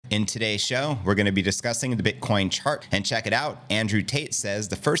In today's show, we're going to be discussing the Bitcoin chart. And check it out, Andrew Tate says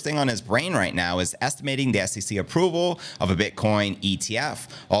the first thing on his brain right now is estimating the SEC approval of a Bitcoin ETF.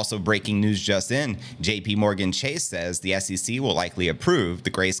 Also breaking news just in, JP Morgan Chase says the SEC will likely approve the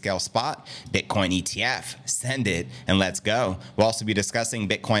Grayscale Spot Bitcoin ETF. Send it and let's go. We'll also be discussing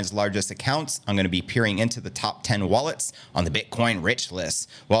Bitcoin's largest accounts. I'm going to be peering into the top 10 wallets on the Bitcoin rich list.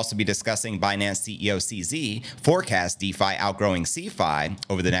 We'll also be discussing Binance CEO CZ forecast DeFi outgrowing CeFi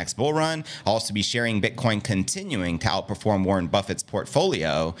over the next bull run. I'll also be sharing Bitcoin continuing to outperform Warren Buffett's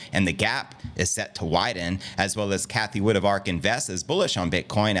portfolio, and the gap is set to widen, as well as Kathy Wood of ARK Invest is bullish on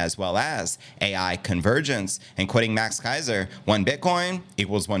Bitcoin, as well as AI convergence. And quoting Max Keiser, 1 Bitcoin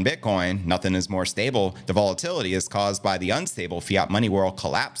equals 1 Bitcoin. Nothing is more stable. The volatility is caused by the unstable fiat money world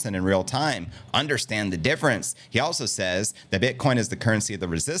collapsing in real time. Understand the difference. He also says that Bitcoin is the currency of the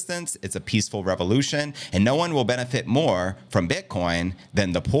resistance. It's a peaceful revolution, and no one will benefit more from Bitcoin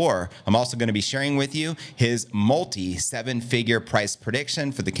than the poor. I'm also going to be sharing with you his multi-7-figure price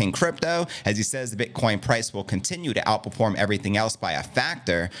prediction for the King Crypto, as he says the Bitcoin price will continue to outperform everything else by a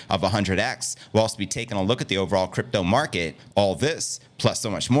factor of 100x. We'll also be taking a look at the overall crypto market. All this, plus so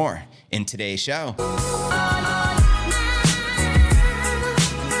much more, in today's show.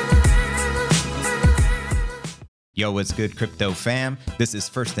 Yo, what's good, crypto fam? This is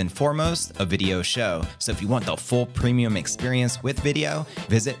first and foremost a video show. So if you want the full premium experience with video,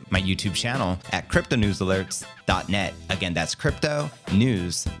 visit my YouTube channel at cryptonewsalerts.net. Again, that's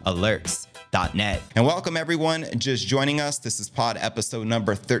cryptonewsalerts.net. And welcome everyone just joining us. This is pod episode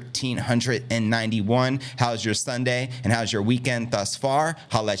number 1391. How's your Sunday and how's your weekend thus far?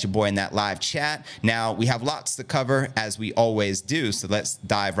 Holla at your boy in that live chat. Now, we have lots to cover as we always do, so let's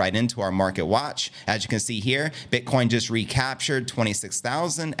dive right into our market watch. As you can see here, Bitcoin just recaptured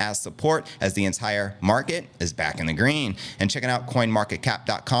 26,000 as support as the entire market is back in the green. And checking out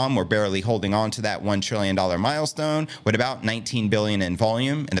coinmarketcap.com, we're barely holding on to that $1 trillion milestone with about 19 billion in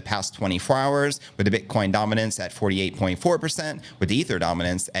volume in the past 24 hours, with the Bitcoin dominance at 48.4%, with the Ether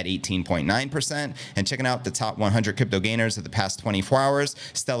dominance at 18.9%. And checking out the top 100 crypto gainers of the past 24 hours,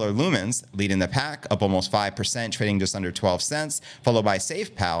 Stellar Lumens leading the pack, up almost 5%, trading just under 12 cents, followed by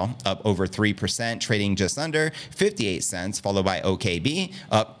SafePal, up over 3%, trading just under 58 cents, followed by OKB,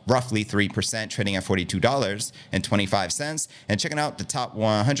 up roughly 3%, trading at $42.25. And checking out the top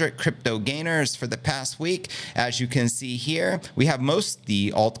 100 crypto gainers for the past week, as you can see here, we have most of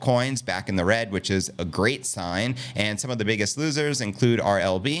the altcoins back in the red, which is a great sign. And some of the biggest losers include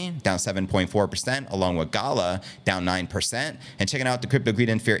RLB, down 7.4%, along with Gala, down 9%. And checking out the Crypto Greed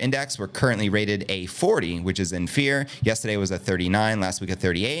and Fear Index, we're currently rated a 40, which is in fear. Yesterday was a 39, last week a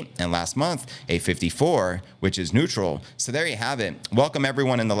 38, and last month a 54, which is neutral. So there you have it. Welcome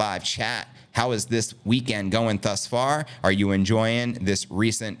everyone in the live chat. How is this weekend going thus far? Are you enjoying this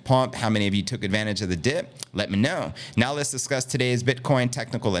recent pump? How many of you took advantage of the dip? Let me know. Now let's discuss today's Bitcoin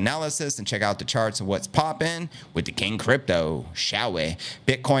technical analysis and check out the charts of what's popping with the King Crypto, shall we?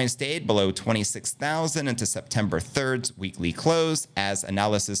 Bitcoin stayed below 26,000 into September 3rd's weekly close as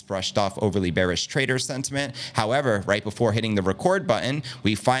analysis brushed off overly bearish trader sentiment. However, right before hitting the record button,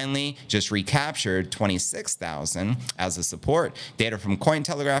 we finally just recaptured 26,000 as a support. Data from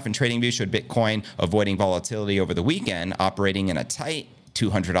Cointelegraph and TradingView showed Bitcoin avoiding volatility over the weekend, operating in a tight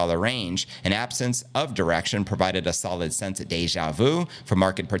 $200 range. An absence of direction provided a solid sense of deja vu for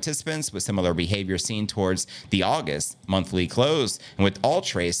market participants, with similar behavior seen towards the August monthly close. And with all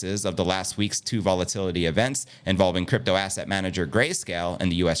traces of the last week's 2 volatility events involving crypto asset manager Grayscale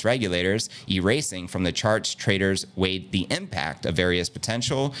and the U.S. regulators erasing from the charts, traders weighed the impact of various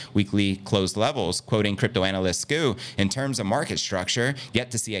potential weekly close levels. Quoting crypto analyst Scoo, in terms of market structure,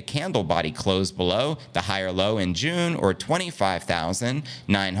 yet to see a candle body close below the higher low in June or 25,900.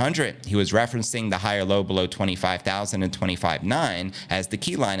 He was referencing the higher low below 25,000 and 25.9 as the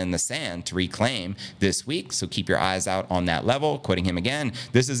key line in the sand to reclaim this week. So keep your eyes out on that level. Quoting him again,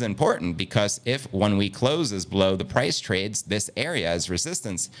 this is important because if 1 week closes below the price trades this area as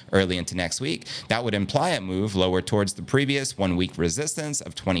resistance early into next week, that would imply a move lower towards the previous 1 week resistance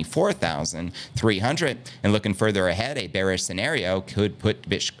of 24,300. And looking further ahead, a bearish scenario could put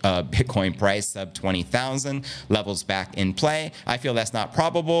Bitcoin price sub 20,000 levels back in play. I feel that's not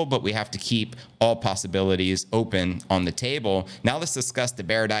probable, but we have to keep all possibilities open on the table. Now let's discuss the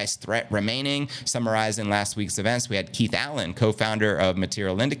Paradise threat remaining. Summarizing last week's events, we had Keith Allen, co-founder of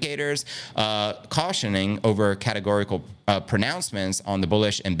Material Indicators, cautioning over categorical pronouncements on the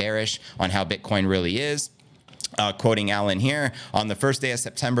bullish and bearish on how Bitcoin really is. Quoting Allen here, on the first day of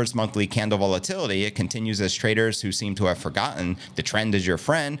September's monthly candle volatility, it continues as traders who seem to have forgotten the trend is your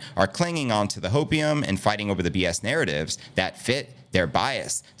friend are clinging on to the hopium and fighting over the BS narratives that fit their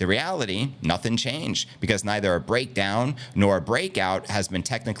bias. The reality, nothing changed, because neither a breakdown nor a breakout has been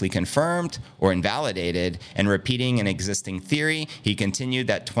technically confirmed or invalidated. And repeating an existing theory, he continued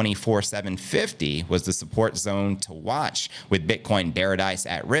that 24,750 was the support zone to watch, with Bitcoin paradise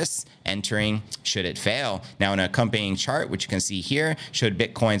at risk entering should it fail. Now, an accompanying chart, which you can see here, showed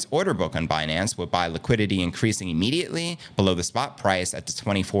Bitcoin's order book on Binance, with buy liquidity increasing immediately below the spot price at the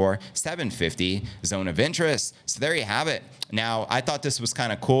 24,750 zone of interest. So there you have it. Now, I thought this was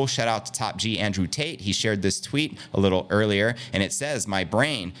kind of cool. Shout out to Top G Andrew Tate. He shared this tweet a little earlier, and it says, "My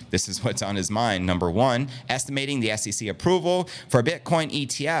brain, this is what's on his mind. Number one, estimating the SEC approval for Bitcoin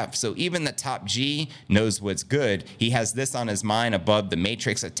ETF." So even the Top G knows what's good. He has this on his mind above the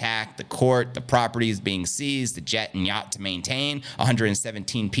Matrix attack, the court, the properties being seized, the jet and yacht to maintain,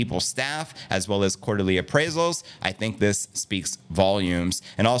 117 people staff, as well as quarterly appraisals. I think this speaks volumes.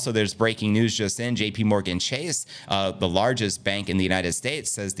 And also there's breaking news just in. JP Morgan Chase, the largest bank in the United States,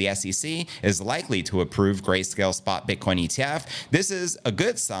 says the SEC is likely to approve grayscale spot Bitcoin ETF. This is a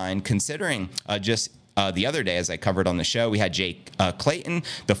good sign, considering the other day, as I covered on the show, we had Jake Clayton,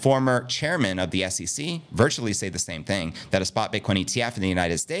 the former chairman of the SEC, virtually say the same thing, that a spot Bitcoin ETF in the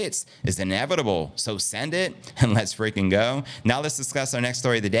United States is inevitable. So send it and let's freaking go. Now let's discuss our next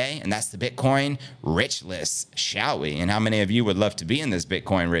story of the day, and that's the Bitcoin rich list, shall we? And how many of you would love to be in this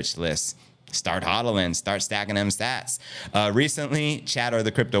Bitcoin rich list? Start hodling, start stacking them stats. Recently, Chatter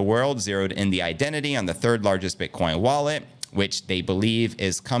the Crypto World zeroed in the identity on the third largest Bitcoin wallet, which they believe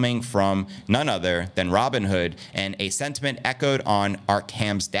is coming from none other than Robinhood, and a sentiment echoed on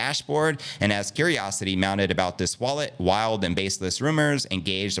Arkham's dashboard. And as curiosity mounted about this wallet, wild and baseless rumors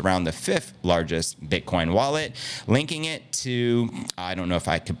engaged around the fifth largest Bitcoin wallet, linking it to, I don't know if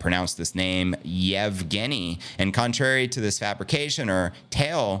I could pronounce this name, Yevgeny. And contrary to this fabrication or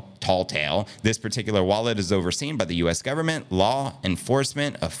tall tale, this particular wallet is overseen by the U.S. government law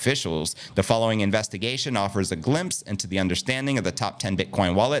enforcement officials. The following investigation offers a glimpse into the understanding of the top 10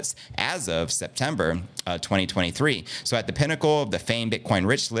 Bitcoin wallets as of September 2023. So at the pinnacle of the famed Bitcoin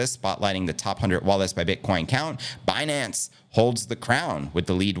rich list, spotlighting the top 100 wallets by Bitcoin count, Binance holds the crown with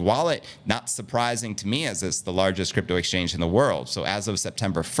the lead wallet. Not surprising to me, as it's the largest crypto exchange in the world. So as of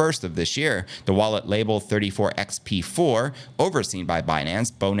September 1st of this year, the wallet labeled 34XP4, overseen by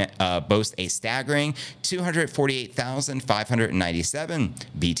Binance, boasts a staggering 248,597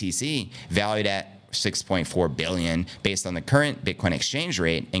 BTC, valued at 6.4 billion based on the current Bitcoin exchange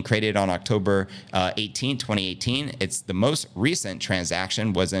rate, and created on October 18, 2018. It's the most recent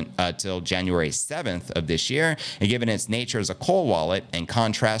transaction wasn't till January 7th of this year. And given its nature as a cold wallet, in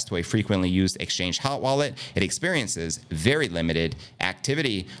contrast to a frequently used exchange hot wallet, it experiences very limited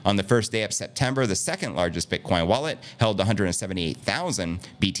activity. On the first day of September, the second largest Bitcoin wallet held 178,000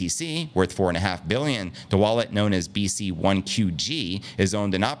 BTC, worth 4.5 billion. The wallet, known as BC1QG, is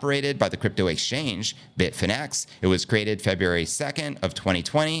owned and operated by the crypto exchange Bitfinex. It was created February 2nd of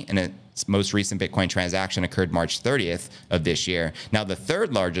 2020, and its most recent Bitcoin transaction occurred March 30th of this year. Now, the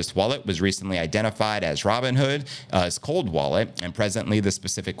third largest wallet was recently identified as Robinhood's cold wallet, and presently the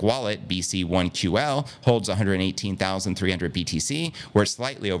specific wallet, BC1QL, holds 118,300 BTC, worth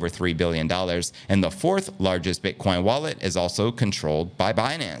slightly over $3 billion. And the fourth largest Bitcoin wallet is also controlled by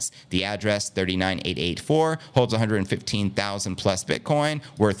Binance. The address 39884 holds 115,000 plus Bitcoin,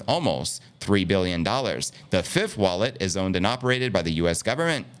 worth almost $3 billion. The fifth wallet is owned and operated by the U.S.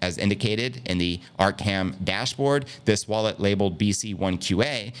 government, as indicated in the Arkham dashboard. This wallet, labeled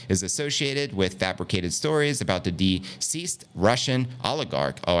BC1QA, is associated with fabricated stories about the deceased Russian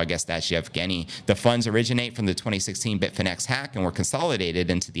oligarch. Oh, I guess that's Yevgeny. The funds originate from the 2016 Bitfinex hack and were consolidated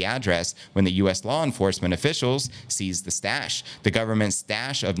into the address when the U.S. law enforcement officials seized the stash. The government's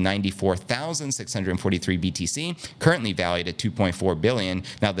stash of 94,643 BTC, currently valued at $2.4 billion.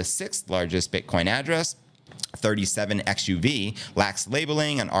 Now, the sixth largest Bitcoin address, 37XUV, lacks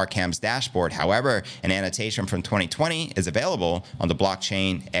labeling on Arkham's dashboard. However, an annotation from 2020 is available on the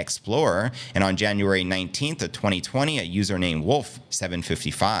Blockchain Explorer. And on January 19th of 2020, a user named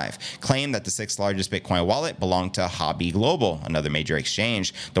Wolf755 claimed that the sixth largest Bitcoin wallet belonged to Hobby Global, another major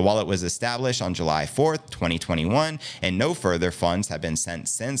exchange. The wallet was established on July 4th, 2021, and no further funds have been sent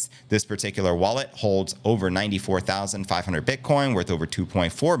since. This particular wallet holds over 94,500 Bitcoin, worth over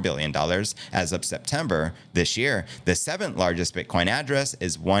 $2.4 billion as of September this year. The seventh largest Bitcoin address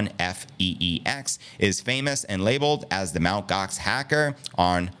is 1FEEX, is famous and labeled as the Mt. Gox hacker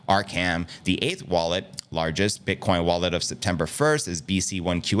on Arkham. The eighth wallet, largest Bitcoin wallet of September 1st is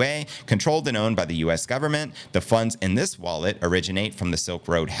BC1QA, controlled and owned by the US government. The funds in this wallet originate from the Silk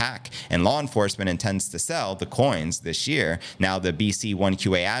Road hack, and law enforcement intends to sell the coins this year. Now, the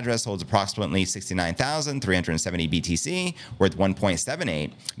BC1QA address holds approximately 69,370 BTC, worth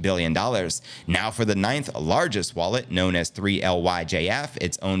 $1.78 billion. Now, for the 9th largest wallet, known as 3LYJF,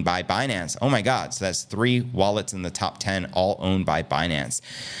 it's owned by Binance. Oh my God, so that's 3 wallets in the top 10, all owned by Binance.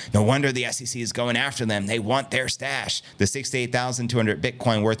 No wonder the SEC is going after them. They want their stash. The 68,200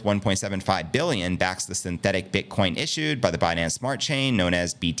 Bitcoin worth $1.75 billion backs the synthetic Bitcoin issued by the Binance Smart Chain, known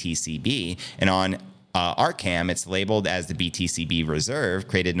as BTCB. And on Arcam, it's labeled as the BTCB Reserve,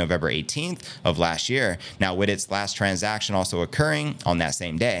 created November 18th of last year. Now, with its last transaction also occurring on that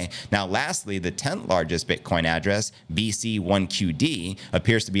same day. Now, lastly, the 10th largest Bitcoin address, BC1QD,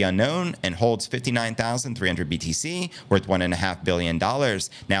 appears to be unknown and holds 59,300 BTC, worth $1.5 billion.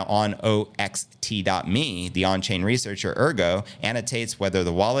 Now, on OXT.me, the on-chain researcher Ergo annotates whether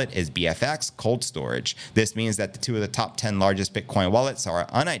the wallet is BFX cold storage. This means that the 2 of the top 10 largest Bitcoin wallets are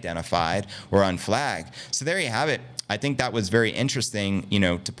unidentified or unflagged. So there you have it. I think that was very interesting,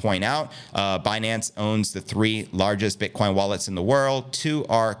 to point out. Binance owns the 3 largest Bitcoin wallets in the world. 2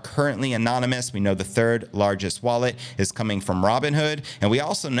 are currently anonymous. We know the 3rd largest wallet is coming from Robinhood. And we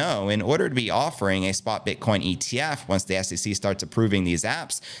also know in order to be offering a spot Bitcoin ETF, once the SEC starts approving these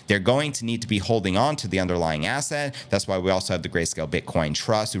apps, they're going to need to be holding on to the underlying asset. That's why we also have the Grayscale Bitcoin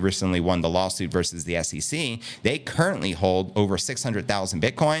Trust, who recently won the lawsuit versus the SEC. They currently hold over 600,000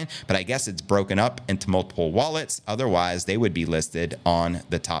 Bitcoin, but I guess it's broken up into multiple wallets. Otherwise, they would be listed on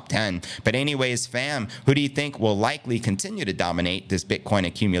the top 10. But anyways, fam, who do you think will likely continue to dominate this Bitcoin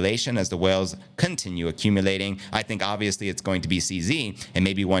accumulation as the whales continue accumulating? I think obviously it's going to be CZ, and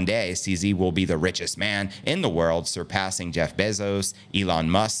maybe one day CZ will be the richest man in the world, surpassing Jeff Bezos, Elon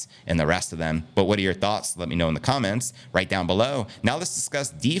Musk, and the rest of them. But what are your thoughts? Let me know in the comments right down below. Now let's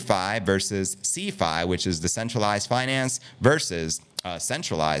discuss DeFi versus CeFi, which is decentralized finance, versus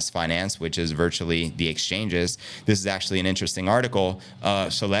centralized finance, which is virtually the exchanges. This is actually an interesting article.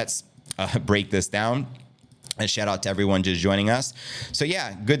 So let's break this down. And shout out to everyone just joining us. So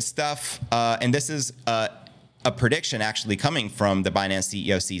yeah, good stuff. And this is a prediction actually coming from the Binance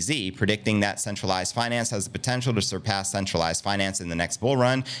CEO CZ, predicting that centralized finance has the potential to surpass centralized finance in the next bull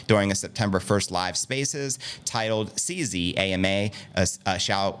run during a September 1st live spaces titled CZ AMA.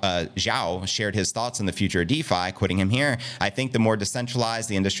 Zhao shared his thoughts on the future of DeFi, quoting him here. "I think the more decentralized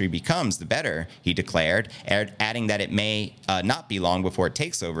the industry becomes, the better," he declared, adding that it may not be long before it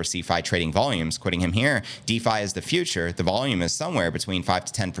takes over CeFi trading volumes, quoting him here. "DeFi is the future. The volume is somewhere between 5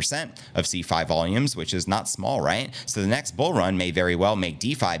 to 10% of CeFi volumes, which is not small, right? So the next bull run may very well make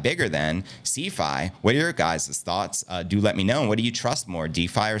DeFi bigger than CeFi." What are your guys' thoughts? Do let me know. What do you trust more,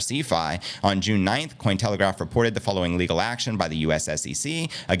 DeFi or CeFi? On June 9th, Cointelegraph reported the following legal action by the US SEC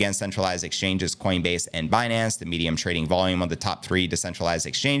against centralized exchanges Coinbase and Binance. The medium trading volume of the top 3 decentralized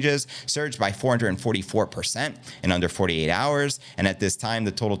exchanges surged by 444% in under 48 hours. And at this time,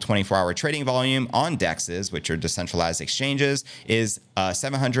 the total 24-hour trading volume on DEXs, which are decentralized exchanges, is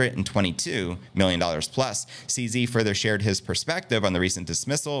 $722 million plus. CZ further shared his perspective on the recent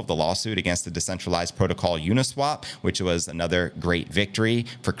dismissal of the lawsuit against the decentralized protocol Uniswap, which was another great victory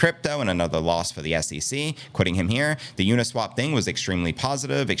for crypto and another loss for the SEC. Quoting him here, "The Uniswap thing was extremely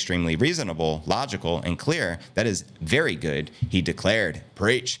positive, extremely reasonable, logical, and clear. That is very good," he declared.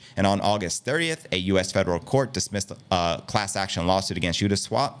 Preach. And on August 30th, a U.S. federal court dismissed a class action lawsuit against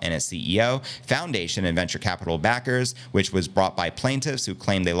Uniswap and its CEO, foundation, and venture capital backers, which was brought by plaintiffs who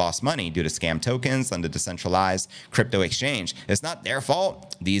claimed they lost money due to scam tokens on the decentralized crypto exchange. It's not their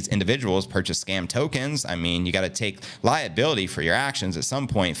fault. These individuals purchased scam tokens. I mean, you got to take liability for your actions at some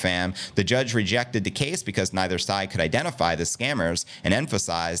point, fam. The judge rejected the case because neither side could identify the scammers and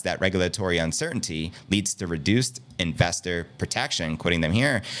emphasized that regulatory uncertainty leads to reduced investor protection. Quoting them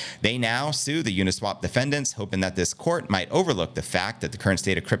here, "They now sue the Uniswap defendants, hoping that this court might overlook the fact that the current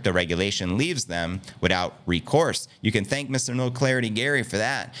state of crypto regulation leaves them without recourse." You can thank Mr. No Clarity Gary for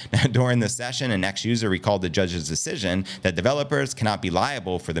that. During the session, an ex-user recalled the judge's decision that developers cannot be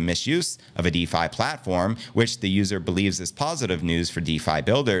liable for the misuse of a DeFi platform, which the user believes is positive news for DeFi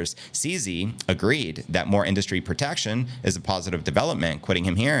builders. CZ agreed that more industry protection is a positive development. Quoting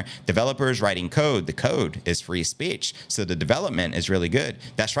him here, "Developers writing code, the code is free speech. speech. So the development is really good.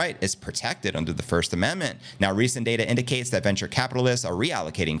 That's right, it's protected under the First Amendment. Now, recent data indicates that venture capitalists are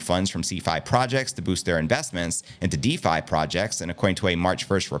reallocating funds from CeFi projects to boost their investments into DeFi projects. And according to a March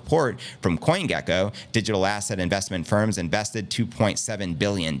 1st report from CoinGecko, digital asset investment firms invested $2.7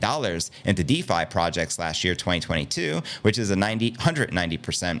 billion into DeFi projects last year, 2022, which is a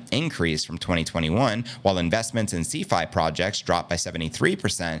 190% increase from 2021, while investments in CeFi projects dropped by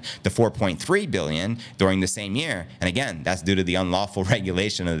 73% to $4.3 billion during the same year. And again, that's due to the unlawful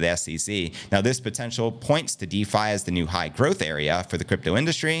regulation of the SEC. Now, this potential points to DeFi as the new high growth area for the crypto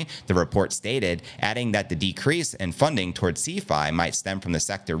industry, the report stated, adding that the decrease in funding towards CeFi might stem from the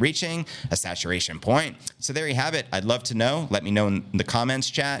sector reaching a saturation point. So there you have it. I'd love to know. Let me know in the comments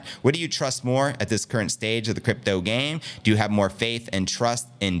chat. What do you trust more at this current stage of the crypto game? Do you have more faith and trust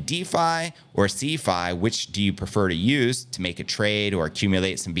in DeFi or CeFi? Which do you prefer to use to make a trade or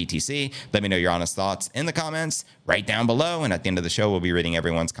accumulate some BTC? Let me know your honest thoughts in the comments right down below. And at the end of the show, we'll be reading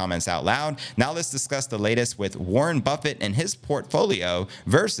everyone's comments out loud. Now let's discuss the latest with Warren Buffett and his portfolio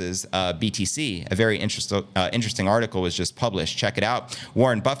versus BTC. A very interesting article was just published. Check it out.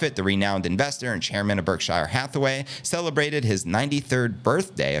 Warren Buffett, the renowned investor and chairman of Berkshire Hathaway, celebrated his 93rd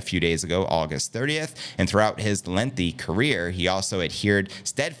birthday a few days ago, August 30th. And throughout his lengthy career, he also adhered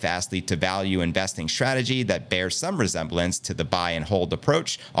steadfastly to value investing strategy that bears some resemblance to the buy and hold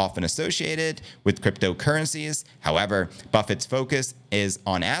approach often associated with cryptocurrencies. However, Buffett's focus is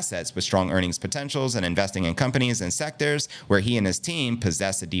on assets with strong earnings potentials and investing in companies and sectors where he and his team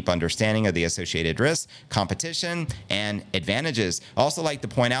possess a deep understanding of the associated risks, competition, and advantages. I also like to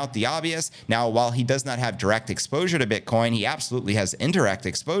point out the obvious. Now, while he does not have direct exposure to Bitcoin, he absolutely has indirect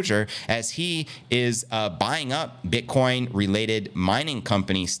exposure as he is buying up Bitcoin-related mining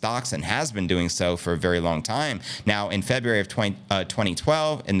company stocks and has been doing so for a very long time. Now, in February of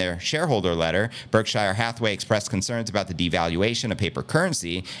 2012, in their shareholder letter, Berkshire Hathaway expressed concerns about the devaluation of paper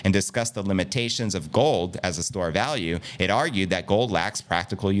currency and discussed the limitations of gold as a store of value. It argued that gold lacks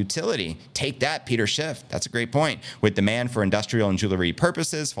practical utility. Take that, Peter Schiff. That's a great point. With demand for industrial and jewelry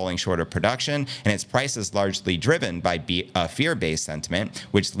purposes falling short of production, and its price is largely driven by fear-based sentiment,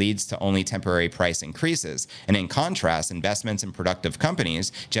 which leads to only temporary price increases. And in contrast, investments in productive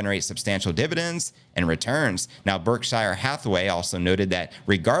companies generate substantial dividends and returns. Now, Berkshire Hathaway also noted that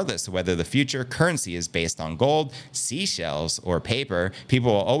regardless of whether the future currency is based on gold, seashells, or paper,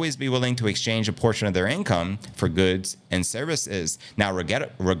 people will always be willing to exchange a portion of their income for goods and services. Now,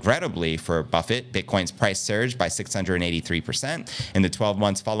 regrettably for Buffett, Bitcoin's price surged by 683% in the 12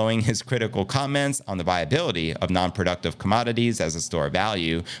 months following his critical comments on the viability of non-productive commodities as a store of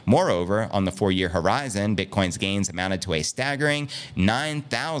value. Moreover, on the 4-year horizon, Bitcoin's gains amounted to a staggering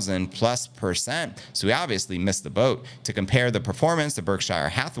 9,000+%. So we obviously missed the boat. To compare the performance of Berkshire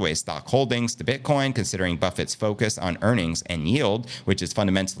Hathaway stock holdings to Bitcoin, considering Buffett's focus on earnings and yield, which is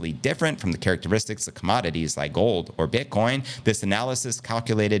fundamentally different from the characteristics of commodities like gold or Bitcoin, this analysis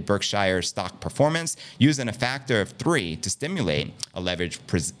calculated Berkshire's stock performance using a factor of 3 to stimulate a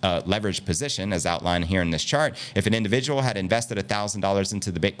leveraged position, as outlined here in this chart. If an individual had invested $1,000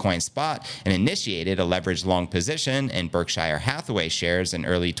 into the Bitcoin spot and initiated a leveraged long position in Berkshire Hathaway shares in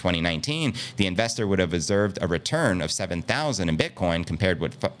early 2019, the investor would have observed a return of $7,000 in Bitcoin compared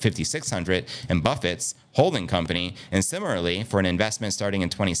with $5,600 in Buffett's holding company. And similarly, for an investment starting in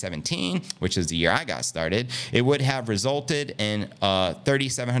 2017, which is the year I got started, it would have resulted in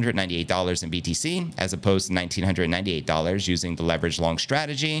 $3,798 in BTC as opposed to $1,998 using the leverage long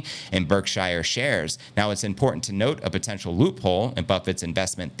strategy in Berkshire shares. Now, it's important to note a potential loophole in Buffett's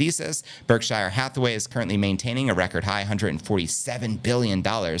investment thesis. Berkshire Hathaway is currently maintaining a record high $147 billion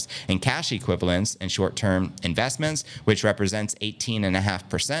in cash equivalents and short-term investments, which represents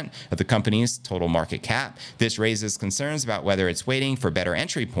 18.5% of the company's total market cap. This raises concerns about whether it's waiting for better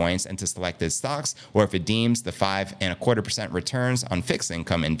entry points into selected stocks or if it deems the 5.25% returns on fixed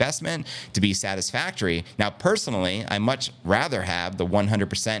income investment to be satisfactory. Now, personally, I much rather have the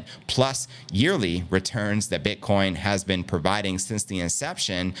 100% plus yearly returns that Bitcoin has been providing since the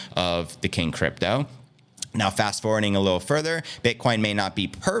inception of the King Crypto. Now, fast forwarding a little further, Bitcoin may not be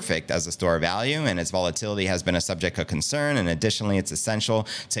perfect as a store of value, and its volatility has been a subject of concern. And additionally, it's essential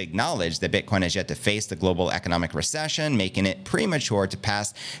to acknowledge that Bitcoin has yet to face the global economic recession, making it premature to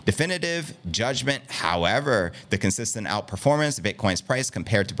pass definitive judgment. However, the consistent outperformance of Bitcoin's price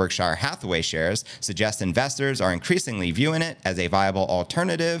compared to Berkshire Hathaway shares suggests investors are increasingly viewing it as a viable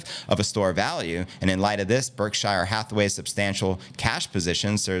alternative of a store of value. And in light of this, Berkshire Hathaway's substantial cash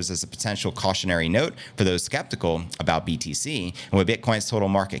position serves as a potential cautionary note for those skeptical about BTC. And with Bitcoin's total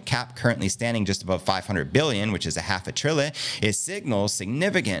market cap currently standing just above 500 billion, which is a half a trillion, it signals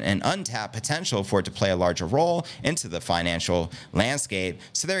significant and untapped potential for it to play a larger role into the financial landscape.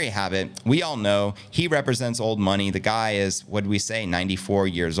 So there you have it. We all know he represents old money. The guy is, what do we say, 94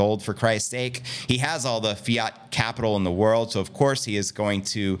 years old, for Christ's sake. He has all the fiat capital in the world. So of course he is going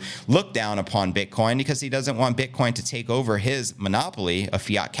to look down upon Bitcoin because he doesn't want Bitcoin to take over his monopoly of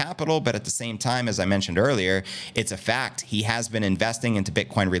fiat capital. But at the same time, as I mentioned earlier, it's a fact. He has been investing into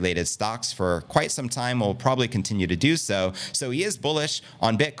Bitcoin related stocks for quite some time, will probably continue to do so. So he is bullish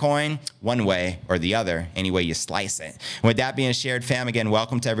on Bitcoin one way or the other, any way you slice it. And with that being shared, fam, again,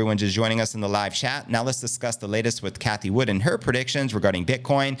 welcome to everyone just joining us in the live chat. Now let's discuss the latest with Cathie Wood and her predictions regarding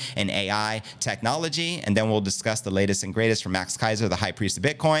Bitcoin and AI technology. And then we'll discuss the latest and greatest from Max Keiser, the high priest of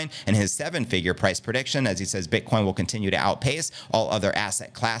Bitcoin, and his 7-figure price prediction, as he says Bitcoin will continue to outpace all other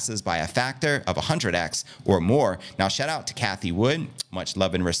asset classes by a factor of 100x or more. Now, shout out to Cathie Wood, much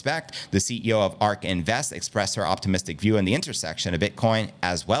love and respect. The CEO of ARK Invest expressed her optimistic view in the intersection of Bitcoin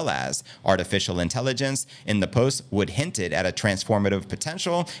as well as artificial intelligence. In the post, Wood hinted at a transformative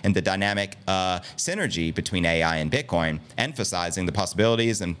potential in the dynamic synergy between AI and Bitcoin, emphasizing the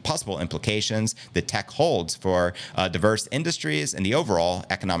possibilities and possible implications the tech holds for diverse industries and the overall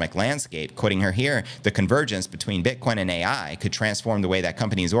economic landscape. Quoting her here, the convergence between Bitcoin and AI could transform the way that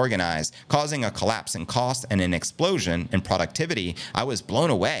companies organize, causing a collapse in cost and an explosion in productivity. I was blown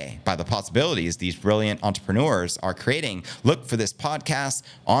away by the possibilities these brilliant entrepreneurs are creating. Look for this podcast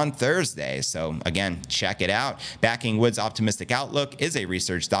on Thursday. So again, check it out. Backing Wood's optimistic outlook is a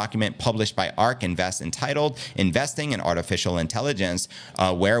research document published by ARK Invest entitled Investing in Artificial Intelligence,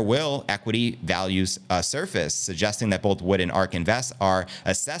 Where Will Equity Values Surface, suggesting that both Wood and ARK Invest are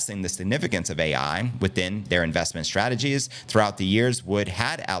assessing the significance of AI within their investment strategies. Throughout the years, Wood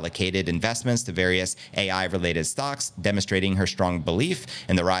had allocated investments to various AI-related stocks, demonstrating her strong belief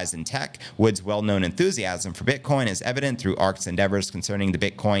in the rise in tech. Wood's well-known enthusiasm for Bitcoin is evident through ARK's endeavors concerning the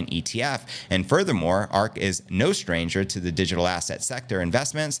Bitcoin ETF. And furthermore, ARK is no stranger to the digital asset sector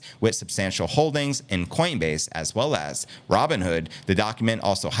investments with substantial holdings in Coinbase as well as Robinhood. The document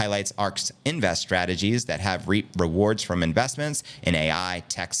also highlights ARK's invest strategies that have reaped rewards from investments in AI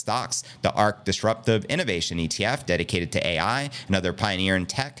tech stocks. The ARK Disruptive Innovation ETF, dedicated to AI and other pioneering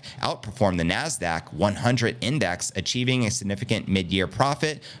tech, outperformed the NASDAQ 100 index, achieving a significant mid-year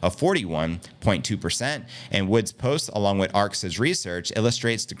profit of 41.2%. And Wood's post, along with ARK's research,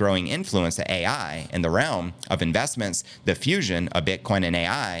 illustrates the growing influence of AI in the realm of investments. The fusion of Bitcoin and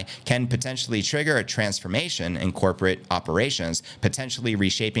AI can potentially trigger a transformation in corporate operations, potentially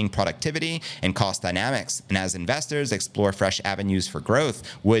reshaping productivity and cost dynamics. And as investors explore fresh avenues for growth,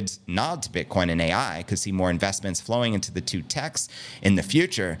 Wood's nod to Bitcoin and AI could see more investments flowing into the two techs in the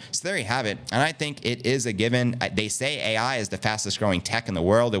future. So there you have it. And I think it is a given. They say AI is the fastest growing tech in the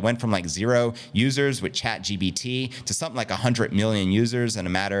world. It went from like 0 users with ChatGPT to something like 100 million users in a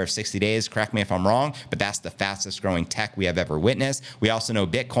matter of 60 days. Correct me if I'm wrong, but that's the fastest growing tech we have ever witnessed. We also know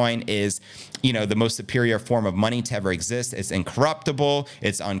Bitcoin is, the most superior form of money to ever exist. It's incorruptible,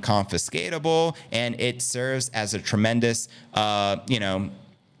 it's unconfiscatable, and it serves as a tremendous,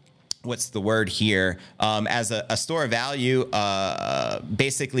 what's the word here, as a store of value,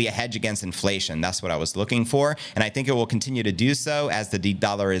 basically a hedge against inflation. That's what I was looking for. And I think it will continue to do so as the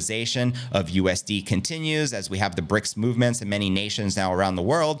de-dollarization of USD continues, as we have the BRICS movements in many nations now around the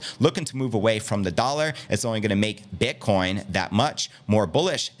world looking to move away from the dollar. It's only going to make Bitcoin that much more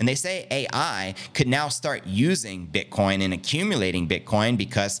bullish. And they say AI could now start using Bitcoin and accumulating Bitcoin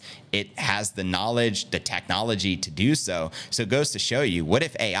because it has the knowledge, the technology to do so. So it goes to show you, what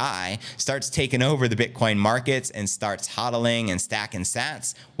if AI starts taking over the Bitcoin markets and starts hodling and stacking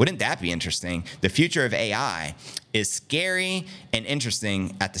sats? Wouldn't that be interesting? The future of AI is scary and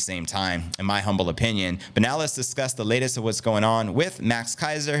interesting at the same time, in my humble opinion. But now let's discuss the latest of what's going on with Max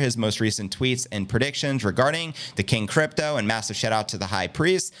Keiser, his most recent tweets and predictions regarding the King Crypto, and massive shout out to the High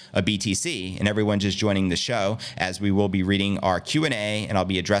Priest of BTC and everyone just joining the show, as we will be reading our Q&A and I'll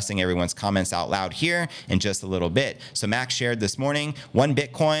be addressing everyone's comments out loud here in just a little bit. So Max shared this morning, 1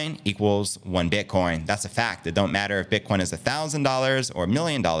 Bitcoin equals 1 Bitcoin. That's a fact. It don't matter if Bitcoin is $1,000 or $1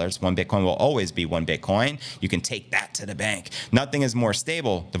 million, 1 Bitcoin will always be 1 Bitcoin. You can take Take that to the bank. Nothing is more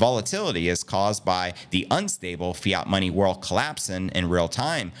stable. The volatility is caused by the unstable fiat money world collapsing in real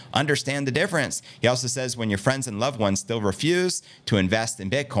time. Understand the difference. He also says when your friends and loved ones still refuse to invest in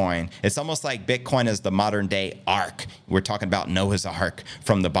Bitcoin, it's almost like Bitcoin is the modern day ark. We're talking about Noah's Ark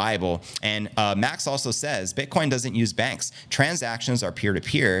from the Bible. And Max also says Bitcoin doesn't use banks. Transactions are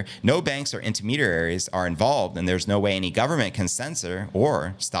peer-to-peer. No banks or intermediaries are involved, and there's no way any government can censor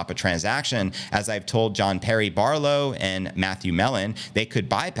or stop a transaction. As I've told John Perry Barlow and Matthew Mellon, they could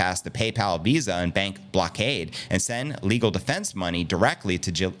bypass the PayPal, Visa, and bank blockade and send legal defense money directly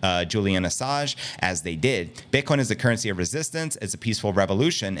to Julian Assange, as they did. Bitcoin is the currency of resistance. It's a peaceful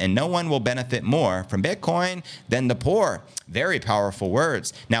revolution, and no one will benefit more from Bitcoin than the poor. Very powerful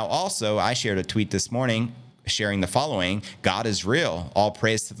words. Now, also, I shared a tweet this morning sharing the following: God is real. All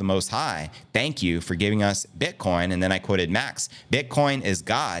praise to the Most High. Thank you for giving us Bitcoin. And then I quoted Max. Bitcoin is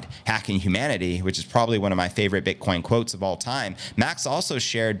God hacking humanity, which is probably one of my favorite Bitcoin quotes of all time. Max also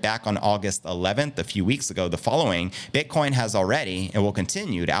shared back on August 11th, a few weeks ago, the following: Bitcoin has already and will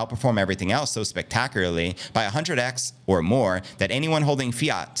continue to outperform everything else so spectacularly by 100x or more that anyone holding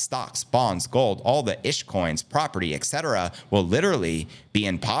fiat, stocks, bonds, gold, all the ish coins, property, etc. will literally be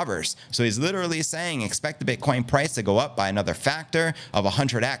impoverished. So he's literally saying expect the Bitcoin price to go up by another factor of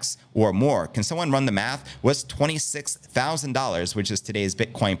 100x or more. Can someone run the math? What's $26,000, which is today's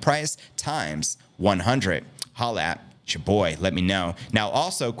Bitcoin price, times 100? Holla at your boy, let me know. Now,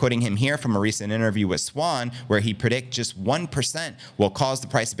 also quoting him here from a recent interview with Swan, where he predicts just 1% will cause the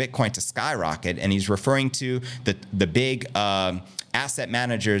price of Bitcoin to skyrocket, and he's referring to the big asset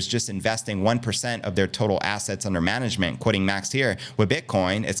managers just investing 1% of their total assets under management. Quoting Max here, with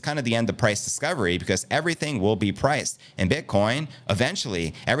Bitcoin, it's kind of the end of price discovery because everything will be priced. In Bitcoin,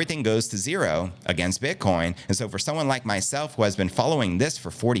 eventually, everything goes to zero against Bitcoin. And so for someone like myself who has been following this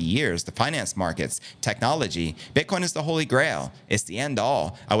for 40 years, the finance markets, technology, Bitcoin is the holy grail. It's the end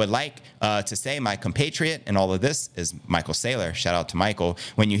all. I would like to say my compatriot in all of this is Michael Saylor. Shout out to Michael.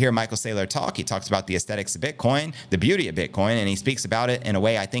 When you hear Michael Saylor talk, he talks about the aesthetics of Bitcoin, the beauty of Bitcoin, and he speaks about it in a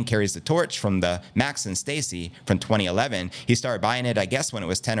way I think carries the torch from the Max and Stacy from 2011. He started buying it, I guess, when it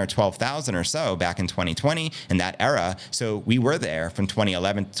was 10 or 12,000 or so back in 2020, in that era. So we were there from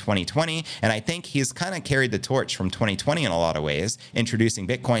 2011 to 2020, and I think he's kind of carried the torch from 2020 in a lot of ways, introducing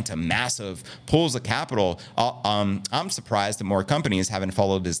Bitcoin to massive pools of capital. I'm surprised that more companies haven't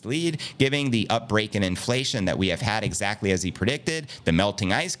followed his lead, giving the upbreak in inflation that we have had exactly as he predicted, the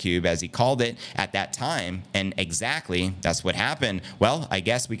melting ice cube, as he called it at that time, and exactly that's what happened. Well, I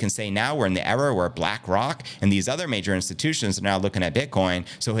guess we can say now we're in the era where BlackRock and these other major institutions are now looking at Bitcoin.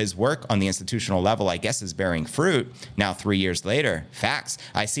 So his work on the institutional level, I guess, is bearing fruit now 3 years later. Facts.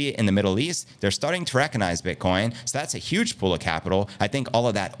 I see it in the Middle East. They're starting to recognize Bitcoin. So that's a huge pool of capital. I think all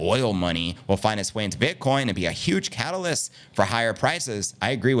of that oil money will find its way into Bitcoin and be a huge catalyst for higher prices. I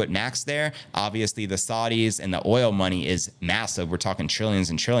agree with Max there. Obviously, the Saudis and the oil money is massive. We're talking trillions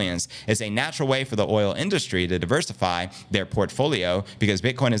and trillions. It's a natural way for the oil industry to diversify their portfolio because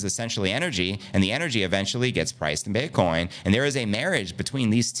Bitcoin is essentially energy, and the energy eventually gets priced in Bitcoin. And there is a marriage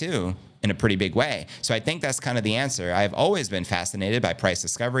between these two in a pretty big way. So I think that's kind of the answer. I've always been fascinated by price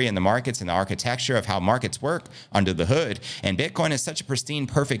discovery in the markets and the architecture of how markets work under the hood. And Bitcoin is such a pristine,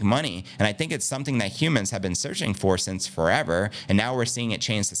 perfect money. And I think it's something that humans have been searching for since forever. And now we're seeing it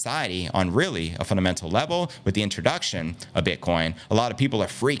change society on really a fundamental level with the introduction of Bitcoin. A lot of people are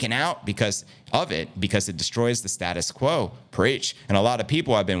freaking out because it destroys the status quo. Preach. And a lot of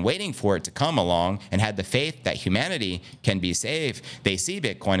people have been waiting for it to come along and had the faith that humanity can be saved. They see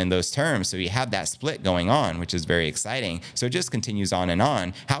Bitcoin in those terms. So you have that split going on, which is very exciting. So it just continues on and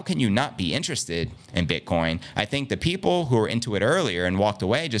on. How can you not be interested in Bitcoin? I think the people who were into it earlier and walked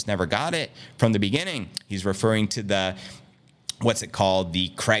away just never got it from the beginning. He's referring to the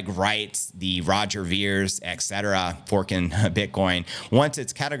the Craig Wrights, the Roger Veers, etc., forking Bitcoin. Once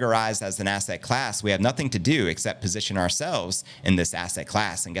it's categorized as an asset class, we have nothing to do except position ourselves in this asset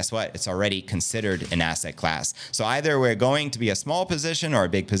class. And guess what? It's already considered an asset class. So either we're going to be a small position or a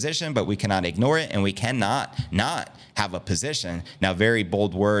big position, but we cannot ignore it, and we cannot not have a position. Now, very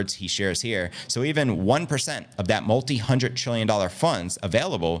bold words he shares here. So even 1% of that multi-$100 trillion funds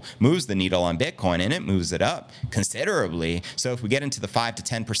available moves the needle on Bitcoin, and it moves it up considerably. So if we get into the 5 to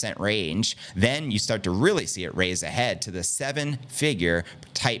 10% range, then you start to really see it raise ahead to the 7-figure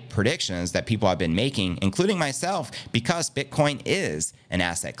type predictions that people have been making, including myself, because Bitcoin is an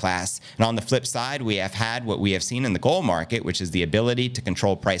asset class. And on the flip side, we have had what we have seen in the gold market, which is the ability to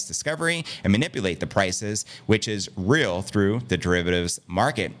control price discovery and manipulate the prices, which is real through the derivatives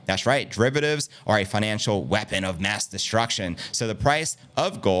market. That's right. Derivatives are a financial weapon of mass destruction. So the price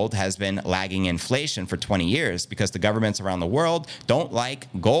of gold has been lagging inflation for 20 years because the governments around the world don't like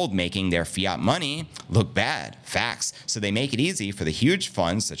gold making their fiat money look bad. Facts. So they make it easy for the huge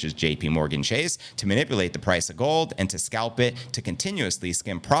funds such as JP Morgan Chase to manipulate the price of gold and to scalp it to continuously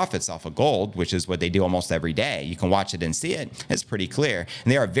skim profits off of gold, which is what they do almost every day. You can watch it and see it. It's pretty clear.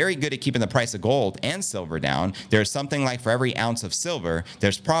 And they are very good at keeping the price of gold and silver down. There's something like for every ounce of silver,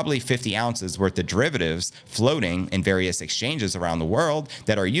 there's probably 50 ounces worth of derivatives floating in various exchanges around the world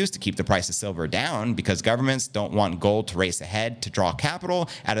that are used to keep the price of silver down because governments don't want gold to race ahead to draw capital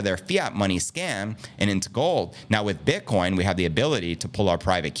out of their fiat money scam and into gold. Now with Bitcoin, we have the ability to pull our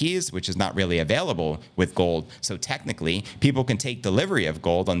private keys, which is not really available with gold. So technically, people can take delivery of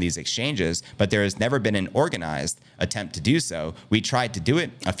gold on these exchanges, but there has never been an organized attempt to do so. We tried to do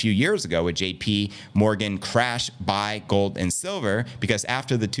it a few years ago with JP Morgan crash buy gold and silver because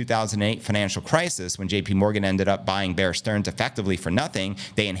after the 2008 financial crisis, when JP Morgan ended up buying Bear Stearns effectively for nothing,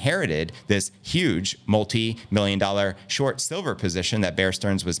 they inherited this huge multi-million-dollar short silver position that Bear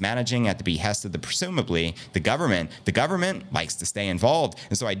Stearns was managing at the behest of presumably the government. The government likes to stay involved.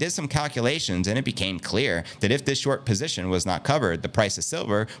 And so I did some calculations and it became clear that if this short position was not covered, the price of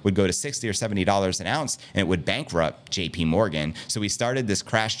silver would go to $60 or $70 an ounce and it would bankrupt JP Morgan. So we started this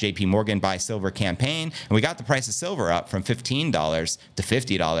crash JP Morgan buy silver campaign and we got the price of silver up from $15 to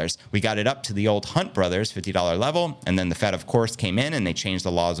 $50. We got it up to the old Hunt Brothers $50 level. And then the Fed, of course, came in and they changed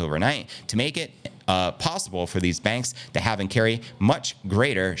the laws overnight to make it possible for these banks to have and carry much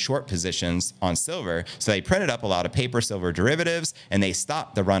greater short positions on silver. So they printed up a lot of paper silver derivatives and they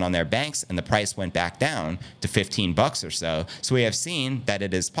stopped the run on their banks and the price went back down to $15 or so. So we have seen that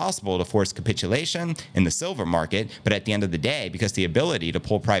it is possible to force capitulation in the silver market, but at the end of the day, because the ability to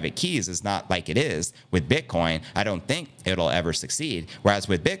pull private keys is not like it is with Bitcoin, I don't think it'll ever succeed. Whereas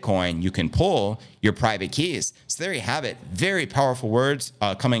with Bitcoin, you can pull your private keys. So there you have it. Very powerful words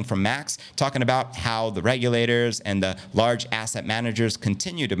coming from Max, talking about how the regulators and the large asset managers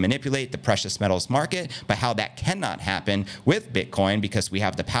continue to manipulate the precious metals market, but how that cannot happen with Bitcoin because we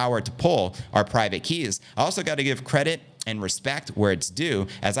have the power to pull our private keys. I also got to give credit and respect where it's due.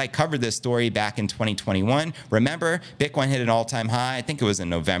 As I covered this story back in 2021, remember, Bitcoin hit an all-time high. I think it was in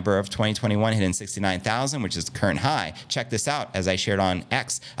November of 2021, hitting 69,000, which is the current high. Check this out. As I shared on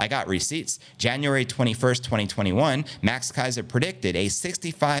X, I got receipts. January 21st, 2021, Max Keiser predicted a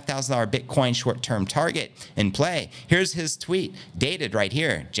 $65,000 Bitcoin short-term target in play. Here's his tweet, dated right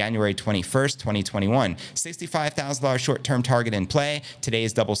here, January 21st, 2021. $65,000 short-term target in play.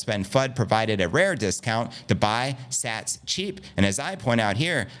 Today's double spend FUD provided a rare discount to buy sats cheap. And as I point out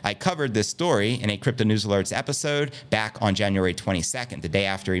here, I covered this story in a Crypto News Alerts episode back on January 22nd, the day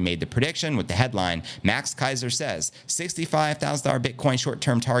after he made the prediction with the headline, Max Keiser says $65,000 Bitcoin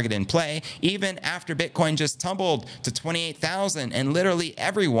short-term target in play, even after Bitcoin just tumbled to 28,000 and literally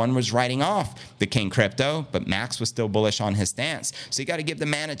everyone was writing off the King Crypto, but Max was still bullish on his stance. So you got to give the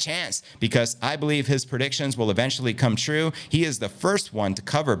man a chance because I believe his predictions will eventually come true. He is the first one to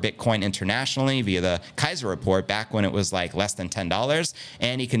cover Bitcoin internationally via the Keiser report back when it was like less than $10.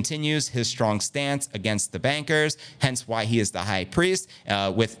 And he continues his strong stance against the bankers, hence why he is the high priest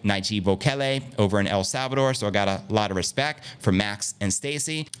with Nayib Bukele over in El Salvador. So I got a lot of respect for Max and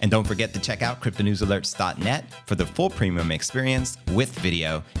Stacy. And don't forget to check out cryptonewsalerts.net for the full premium experience with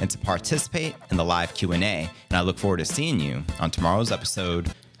video and to participate in the live Q&A. And I look forward to seeing you on tomorrow's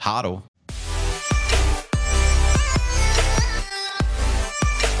episode. Hodl.